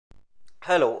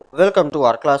Hello, welcome to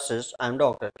our classes. I am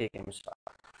Dr. K.K. Misra.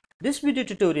 This video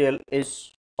tutorial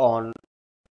is on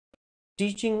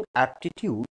teaching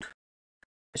aptitude.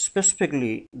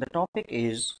 Specifically, the topic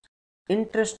is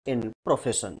interest in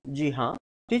profession. जी हाँ,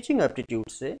 teaching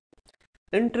aptitude से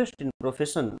interest in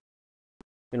profession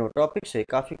topic से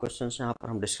काफ़ी questions यहाँ पर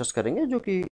हम discuss करेंगे जो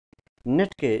कि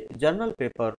नेट के जर्नल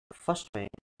पेपर फर्स्ट में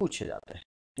पूछे जाते हैं.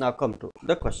 Now come to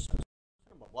the questions.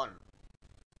 Number 1.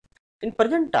 In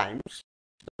present times,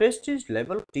 the prestige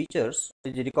level of teachers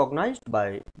is recognized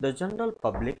by the general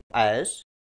public as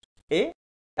A.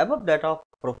 Above that of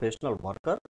professional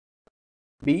worker,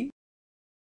 B.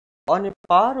 On a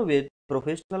par with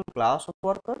professional class of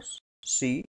workers,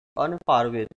 C. On a par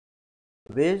with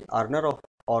wage earner of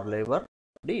or labor,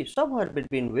 D. Somewhere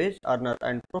between wage earner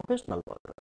and professional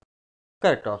worker.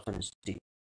 Correct option is D.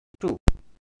 2.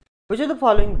 Which of the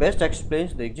following best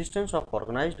explains the existence of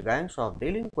organized gangs of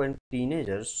delinquent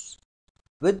teenagers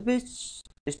with which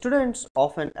students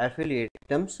often affiliate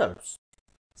themselves?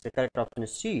 The correct option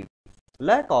is C.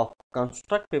 Lack of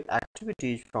constructive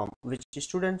activities from which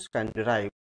students can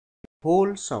derive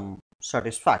wholesome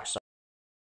satisfaction.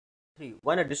 3.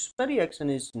 When a disciplinary action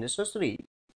is necessary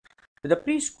with a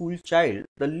preschool child,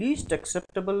 the least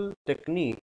acceptable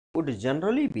technique would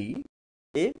generally be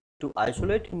A. To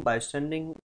isolate him by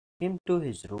sending him to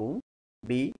his room,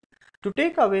 B. To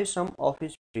take away some of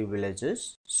his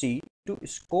privileges, C. To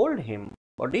scold him,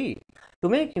 or D. To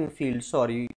make him feel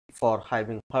sorry for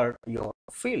having hurt your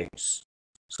feelings.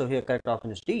 So here correct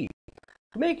option is D.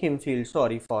 To make him feel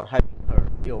sorry for having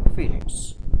hurt your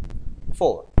feelings.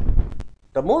 4.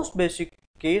 The most basic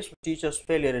case of teachers'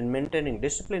 failure in maintaining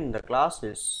discipline in the class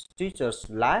is teachers'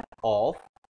 lack of,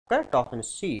 correct option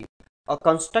is C, a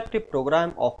constructive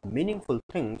program of meaningful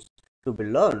things to be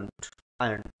learned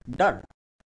and done.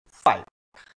 5.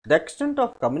 The extent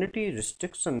of community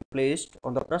restriction placed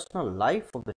on the personal life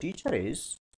of the teacher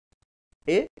is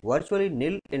A. Virtually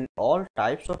nil in all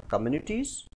types of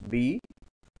communities, B.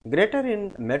 Greater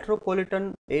in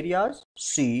metropolitan areas,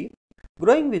 C.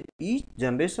 Growing with each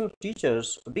generation of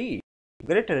teachers, D.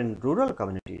 Greater in rural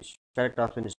communities. Correct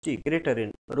option is D. Greater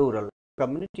in rural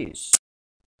communities.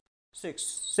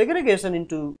 6. Segregation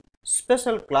into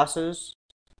special classes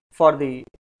for the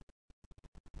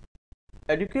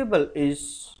educable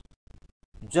is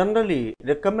generally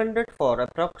recommended for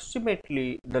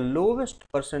approximately the lowest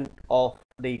percent of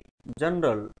the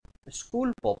general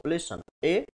school population.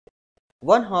 A.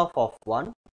 1/2 of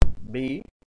 1, B.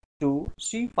 2,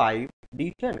 C 5,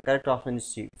 D 10. Correct option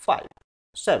is C 5.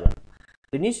 7.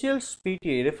 The initials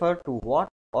PTA refer to what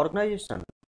organization?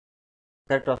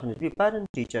 Correct option is B. Parent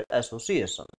Teacher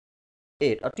Association.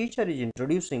 8. A teacher is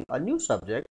introducing a new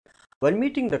subject. When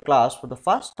meeting the class for the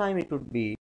first time, it would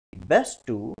be best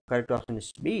to, correct option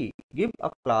is B, give a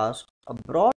class a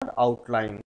broad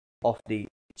outline of the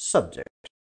subject.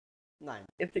 9.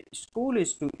 If the school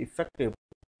is to be effective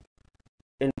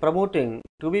in promoting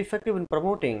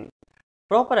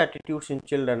proper attitudes in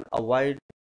children, a wide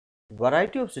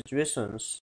variety of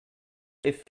situations,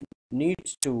 if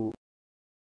needs to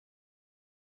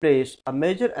place a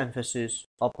major emphasis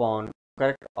upon,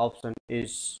 correct option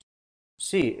is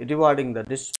C, rewarding the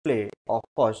display of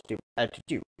positive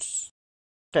attitudes.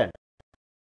 10.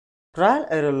 Trial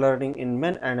error learning in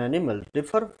men and animals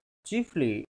differ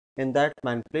chiefly in that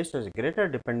man places greater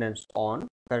dependence on,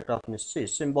 correct option is C,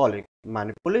 symbolic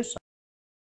manipulation.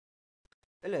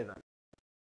 11.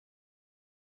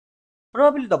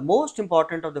 Probably the most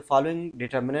important of the following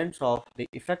determinants of the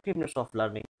effectiveness of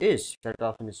learning is, correct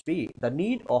option is B, the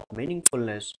need of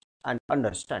meaningfulness and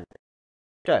understanding.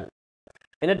 12.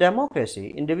 In a democracy,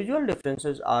 individual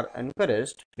differences are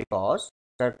encouraged because,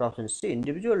 correct option is C,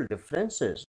 individual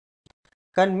differences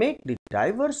can make the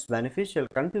diverse beneficial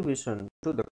contribution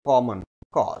to the common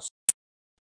cause.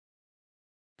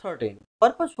 13.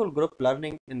 Purposeful group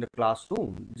learning in the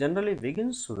classroom generally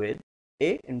begins with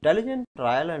A. Intelligent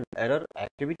trial and error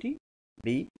activity,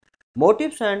 B.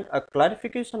 Motives and a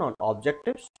clarification on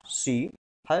objectives, C.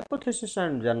 Hypothesis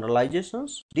and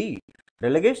generalizations, D.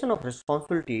 Delegation of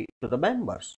responsibility to the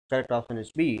members. Correct option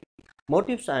is B.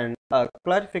 Motives and a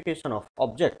clarification of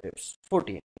objectives.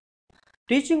 14.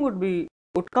 Teaching would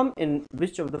come in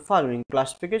which of the following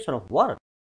classification of work?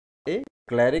 A.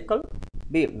 Clerical,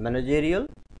 B. Managerial,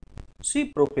 C.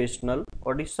 Professional,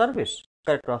 or D. Service.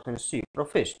 Correct option is C.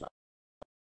 Professional.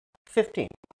 15.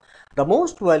 The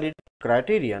most valid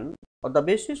criterion or the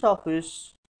basis of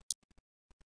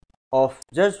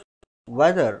judge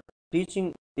whether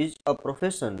teaching is a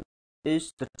profession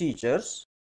is the teacher's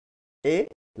A.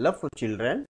 Love for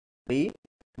children, B.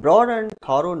 Broad and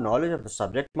thorough knowledge of the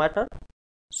subject matter,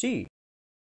 C.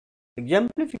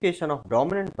 exemplification of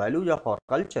dominant values of our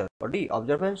culture, or D.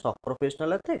 Observance of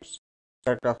professional ethics.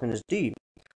 Correct option is D.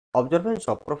 Observance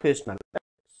of professional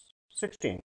ethics.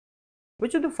 16.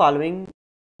 Which of the following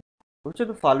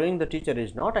the teacher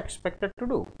is not expected to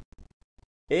do?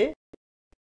 A.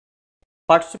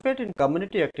 Participate in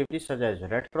community activities such as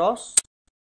Red Cross.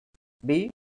 B.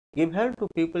 Give help to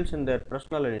pupils in their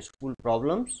personal and school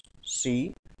problems.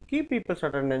 C. Keep people's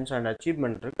attendance and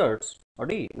achievement records. Or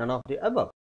D. None of the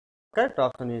above. Correct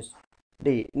option is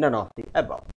D. None of the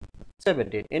above.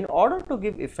 17. In order to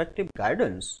give effective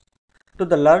guidance to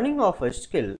the learning of a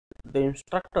skill, the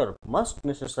instructor must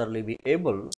necessarily be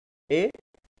able A.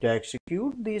 To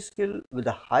execute the skill with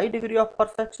a high degree of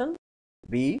perfection.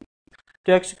 B.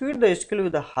 To execute the skill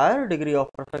with a higher degree of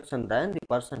perfection than the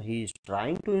person he is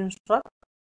trying to instruct.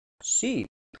 C.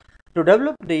 To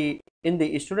develop in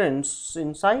the student's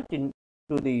insight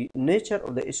into the nature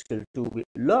of the skill to be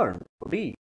learned.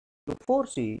 D. To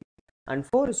foresee and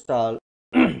forestall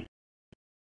the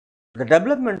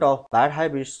development of bad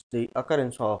habits, the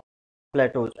occurrence of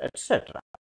plateaus, etc.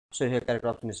 So here correct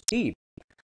option is D.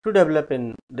 To develop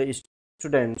in the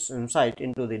student's insight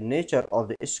into the nature of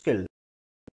the skill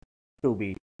to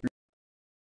be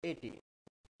 18.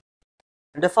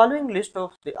 The following list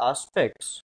of the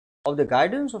aspects of the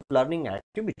guidance of learning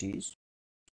activities,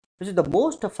 which is the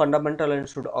most fundamental and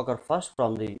should occur first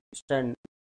from the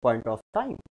standpoint of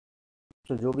time.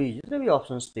 So जो भी जितने भी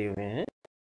options दिए हुए हैं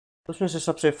उसमें से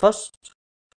सबसे first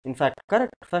in fact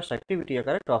correct first activity या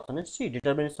करेक्ट ऑप्शन है सी,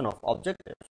 डिटर्मिनेशन ऑफ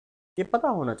ऑब्जेक्टिव्स। ये पता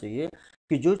होना चाहिए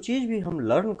कि जो चीज़ भी हम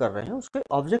लर्न कर रहे हैं उसके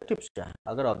ऑब्जेक्टिव्स क्या हैं।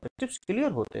 अगर ऑब्जेक्टिव्स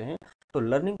क्लियर होते हैं तो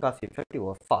लर्निंग काफ़ी इफेक्टिव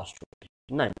और फास्ट होती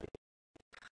है। 9.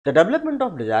 The development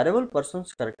of desirable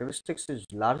person's characteristics is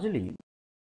largely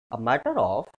a matter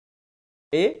of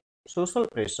A. Social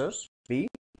pressures, B.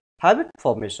 Habit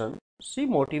formation, C.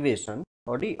 Motivation,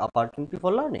 or D. Opportunity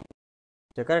for learning.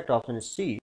 The correct option is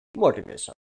C.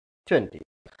 Motivation. 20.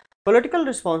 Political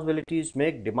responsibilities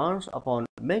make demands upon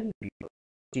many people.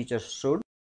 Teachers should,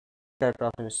 correct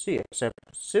option is C, accept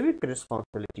civic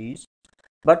responsibilities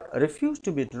but refuse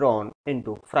to be drawn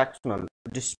into fractional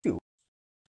disputes.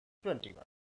 21.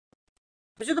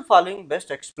 Which of the following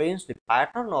best explains the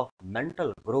pattern of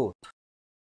mental growth?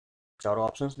 चार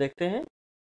options देखते हैं।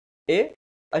 A.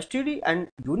 A steady and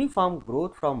uniform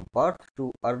growth from birth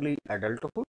to early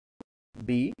adulthood.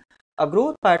 B. A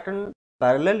growth pattern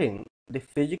paralleling the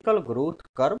physical growth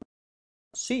curve.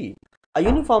 C. A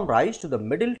uniform rise to the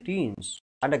middle teens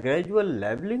and a gradual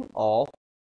leveling off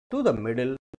to the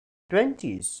middle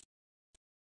 20s.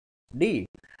 D.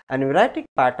 An erratic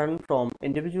pattern from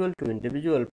individual to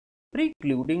individual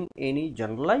precluding any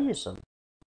generalization.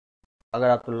 अगर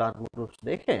आप तुलनात्मक रूप से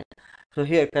देखें so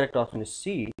here correct option is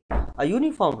C. A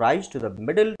uniform rise to the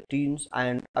middle teens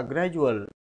and a gradual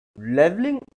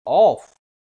leveling off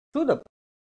to the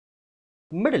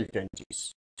middle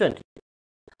 20s. 20.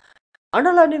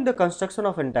 Underlining the construction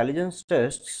of intelligence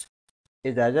tests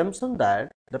is the assumption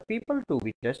that the people to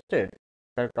be tested,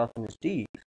 correct option is D,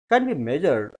 can be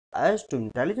measured as to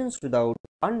intelligence without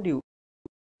undue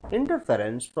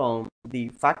interference from the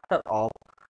factor of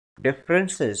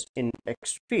differences in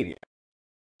experience.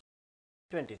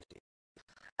 23.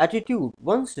 Attitude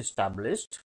once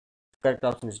established, correct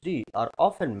option is D, are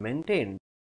often maintained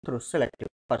through selective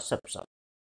perception.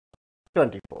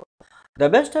 24. The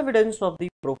best evidence of the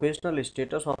professional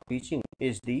status of teaching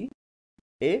is the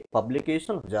A.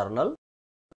 Publication of journal,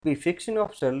 B. Fixing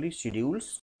of salary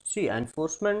schedules, C.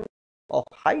 Enforcement of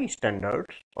high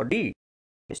standards, or D.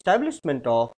 Establishment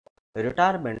of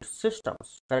retirement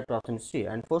systems. Correct option is C.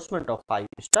 Enforcement of high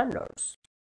standards.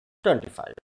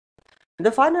 25. In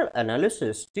the final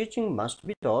analysis, teaching must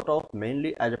be thought of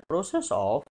mainly as a process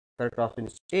of, correct option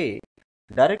is A,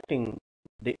 directing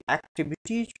the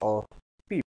activities of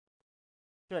people.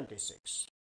 26.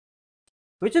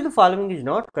 Which of the following is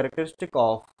not characteristic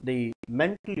of the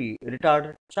mentally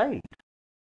retarded child?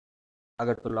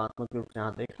 अगर तुलनात्मक रूप से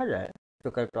यहाँ देखा जाए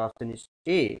तो correct option is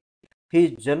A. He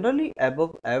is generally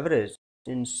above average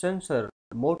in sensor,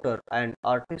 motor and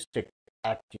artistic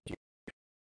aptitude.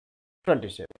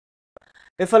 27.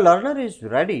 If a learner is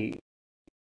ready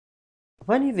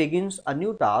when he begins a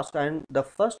new task and the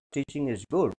first teaching is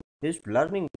good, his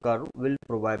learning curve will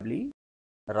probably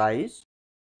rise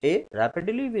A.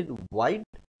 Rapidly with wide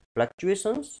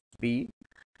fluctuations, B.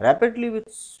 Rapidly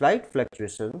with slight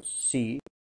fluctuations, C.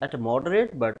 At a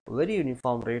moderate but very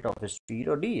uniform rate of speed,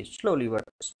 or D. Slowly but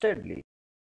steadily.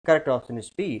 Correct option is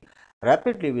B.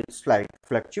 Rapidly with slight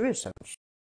fluctuations.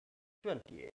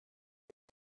 28.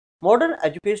 Modern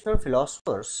educational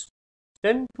philosophers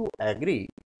tend to agree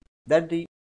that the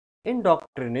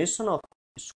indoctrination of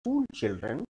school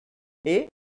children? A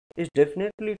is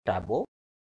definitely taboo.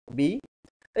 B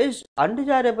is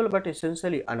undesirable but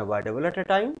essentially unavoidable at a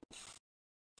time.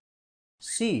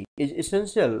 C is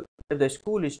essential if the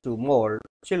school is to mold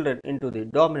children into the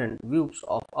dominant views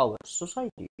of our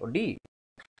society. Or D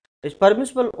is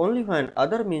permissible only when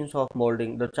other means of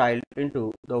molding the child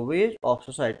into the ways of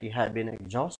society have been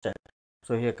exhausted.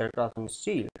 So here correct option is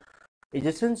C is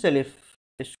essential if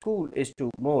a school is to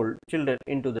mold children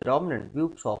into the dominant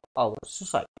views of our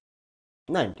society.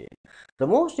 19. The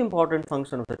most important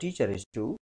function of the teacher is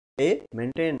to A.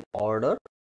 Maintain order.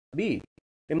 B.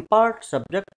 Impart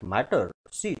subject matter.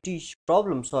 C. Teach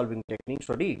problem solving techniques.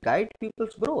 Or D. Guide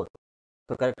people's growth.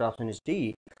 The correct option is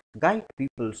D. Guide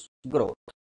people's growth.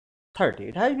 30.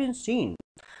 It has been seen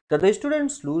that the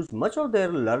students lose much of their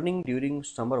learning during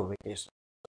summer vacation.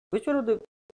 Which one of the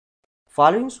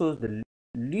following shows the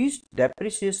least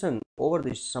depreciation over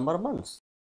the summer months?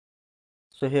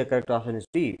 So here correct option is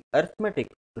D. Arithmetic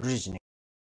reasoning.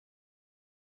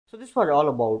 So this was all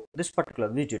about this particular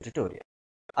video tutorial.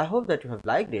 I hope that you have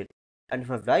liked it, and if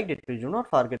you have liked it, please do not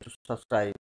forget to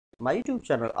subscribe my YouTube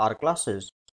channel R Classes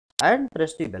and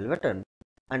press the bell button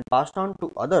and pass on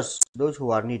to others, those who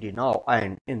are needy now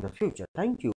and in the future.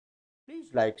 Thank you.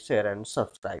 Please like, share and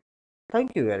subscribe.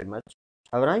 Thank you very much.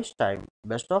 Have a nice time.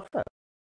 Best of luck.